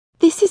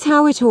This is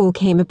how it all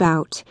came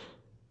about.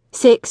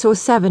 6 or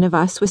 7 of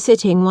us were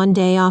sitting one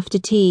day after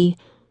tea.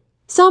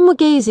 Some were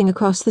gazing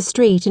across the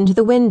street into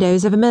the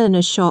windows of a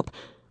milliner's shop,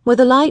 where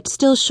the light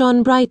still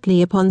shone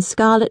brightly upon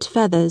scarlet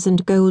feathers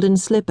and golden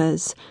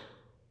slippers.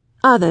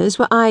 Others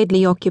were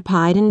idly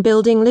occupied in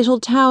building little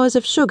towers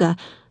of sugar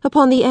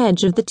upon the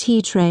edge of the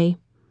tea-tray.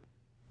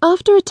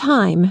 After a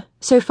time,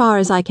 so far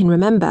as I can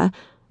remember,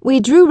 we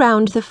drew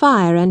round the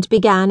fire and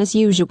began as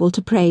usual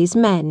to praise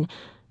men.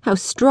 How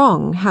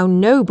strong, how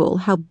noble,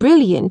 how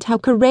brilliant, how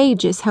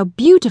courageous, how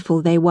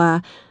beautiful they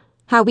were.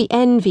 How we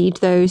envied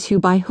those who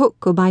by hook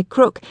or by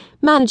crook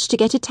managed to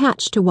get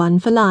attached to one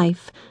for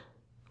life.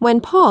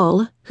 When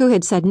Paul, who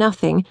had said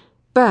nothing,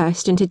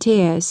 burst into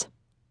tears.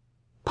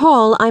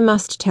 Paul, I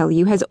must tell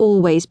you, has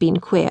always been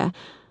queer.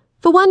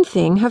 For one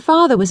thing, her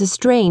father was a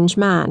strange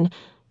man.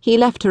 He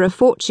left her a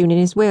fortune in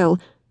his will,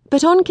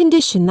 but on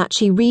condition that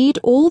she read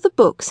all the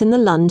books in the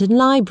London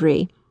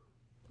Library.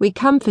 We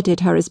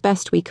comforted her as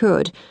best we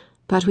could,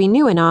 but we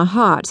knew in our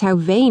hearts how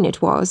vain it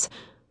was.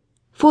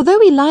 For though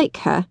we like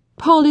her,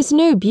 Paul is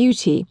no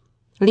beauty,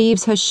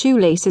 leaves her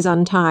shoelaces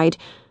untied,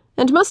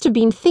 and must have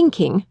been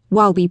thinking,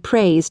 while we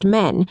praised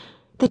men,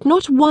 that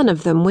not one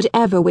of them would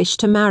ever wish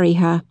to marry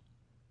her.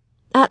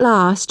 At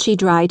last she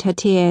dried her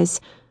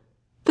tears.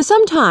 For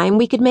some time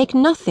we could make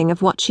nothing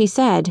of what she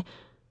said.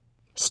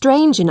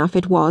 Strange enough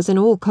it was in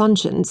all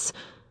conscience.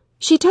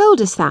 She told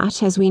us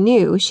that, as we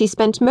knew, she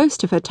spent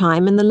most of her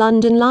time in the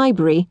London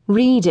Library,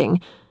 reading.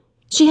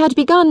 She had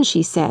begun,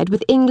 she said,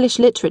 with English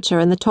literature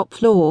in the top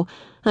floor,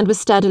 and was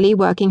steadily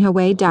working her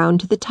way down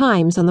to the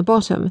Times on the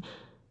bottom.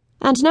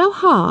 And now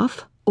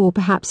half, or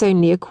perhaps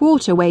only a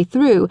quarter way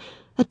through,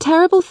 a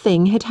terrible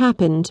thing had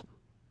happened.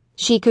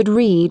 She could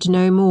read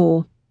no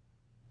more.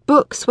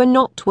 Books were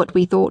not what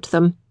we thought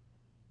them.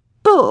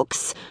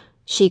 "Books!"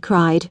 she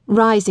cried,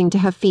 rising to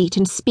her feet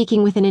and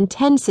speaking with an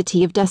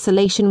intensity of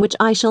desolation which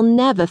I shall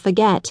never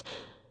forget,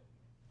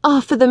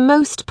 "are for the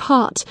most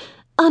part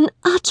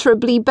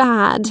unutterably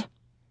bad."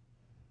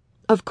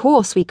 Of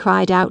course we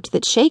cried out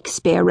that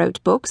Shakespeare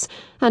wrote books,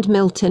 and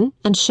Milton,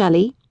 and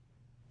Shelley.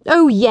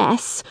 "Oh,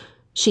 yes,"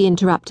 she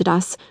interrupted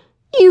us.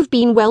 "You've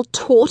been well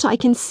taught, I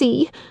can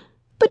see.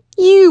 But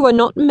you are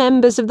not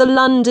members of the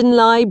London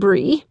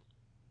Library."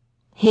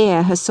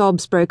 Here her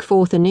sobs broke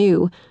forth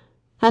anew.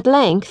 At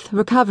length,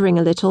 recovering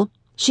a little,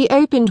 she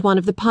opened one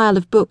of the pile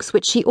of books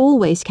which she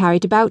always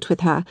carried about with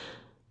her.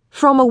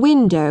 From a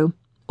Window,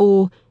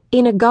 or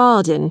In a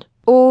Garden,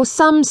 or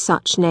some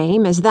such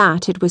name as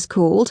that it was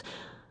called,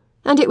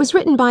 and it was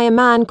written by a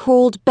man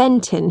called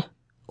Benton,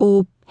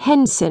 or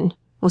Henson,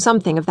 or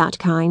something of that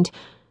kind.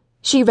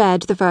 She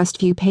read the first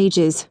few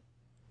pages.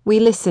 We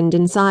listened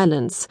in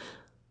silence.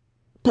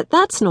 "But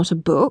that's not a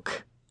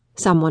book,"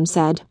 someone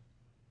said.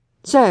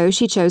 So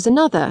she chose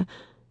another.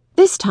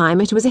 This time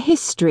it was a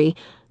history,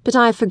 but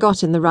I have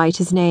forgotten the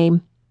writer's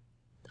name.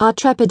 Our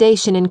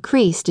trepidation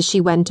increased as she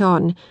went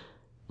on.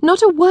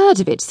 Not a word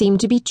of it seemed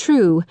to be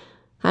true,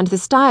 and the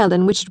style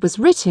in which it was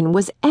written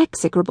was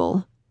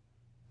execrable.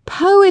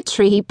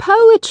 "Poetry,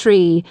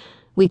 poetry!"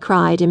 we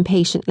cried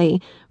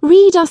impatiently.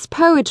 "Read us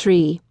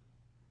poetry!"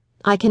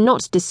 I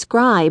cannot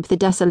describe the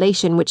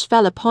desolation which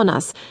fell upon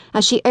us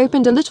as she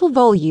opened a little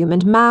volume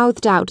and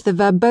mouthed out the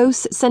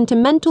verbose,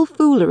 sentimental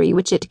foolery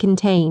which it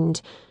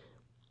contained.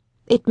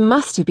 "It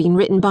must have been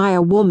written by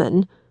a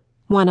woman,"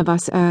 one of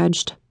us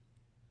urged.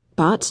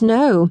 But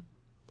no.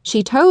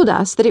 She told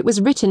us that it was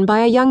written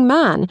by a young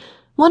man,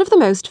 one of the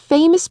most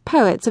famous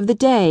poets of the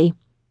day.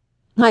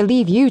 I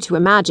leave you to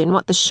imagine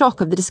what the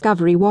shock of the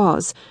discovery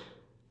was.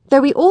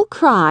 Though we all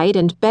cried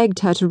and begged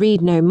her to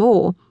read no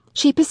more,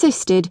 she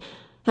persisted,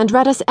 and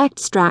read us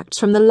extracts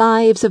from the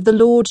lives of the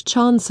Lord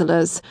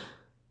Chancellors.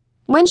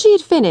 When she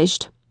had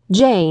finished,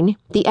 Jane,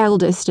 the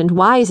eldest and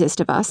wisest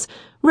of us,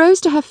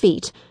 rose to her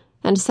feet,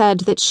 and said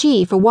that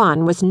she, for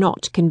one, was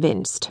not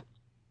convinced.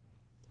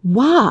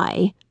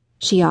 "Why,"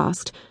 she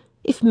asked,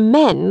 "if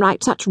men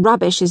write such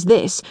rubbish as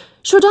this,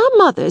 should our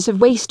mothers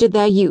have wasted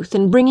their youth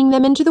in bringing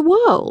them into the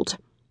world?"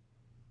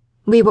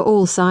 We were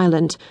all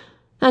silent,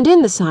 and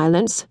in the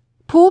silence,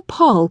 poor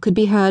Poll could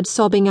be heard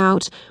sobbing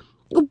out,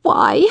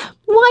 Why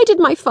did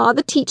my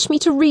father teach me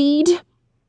to read?"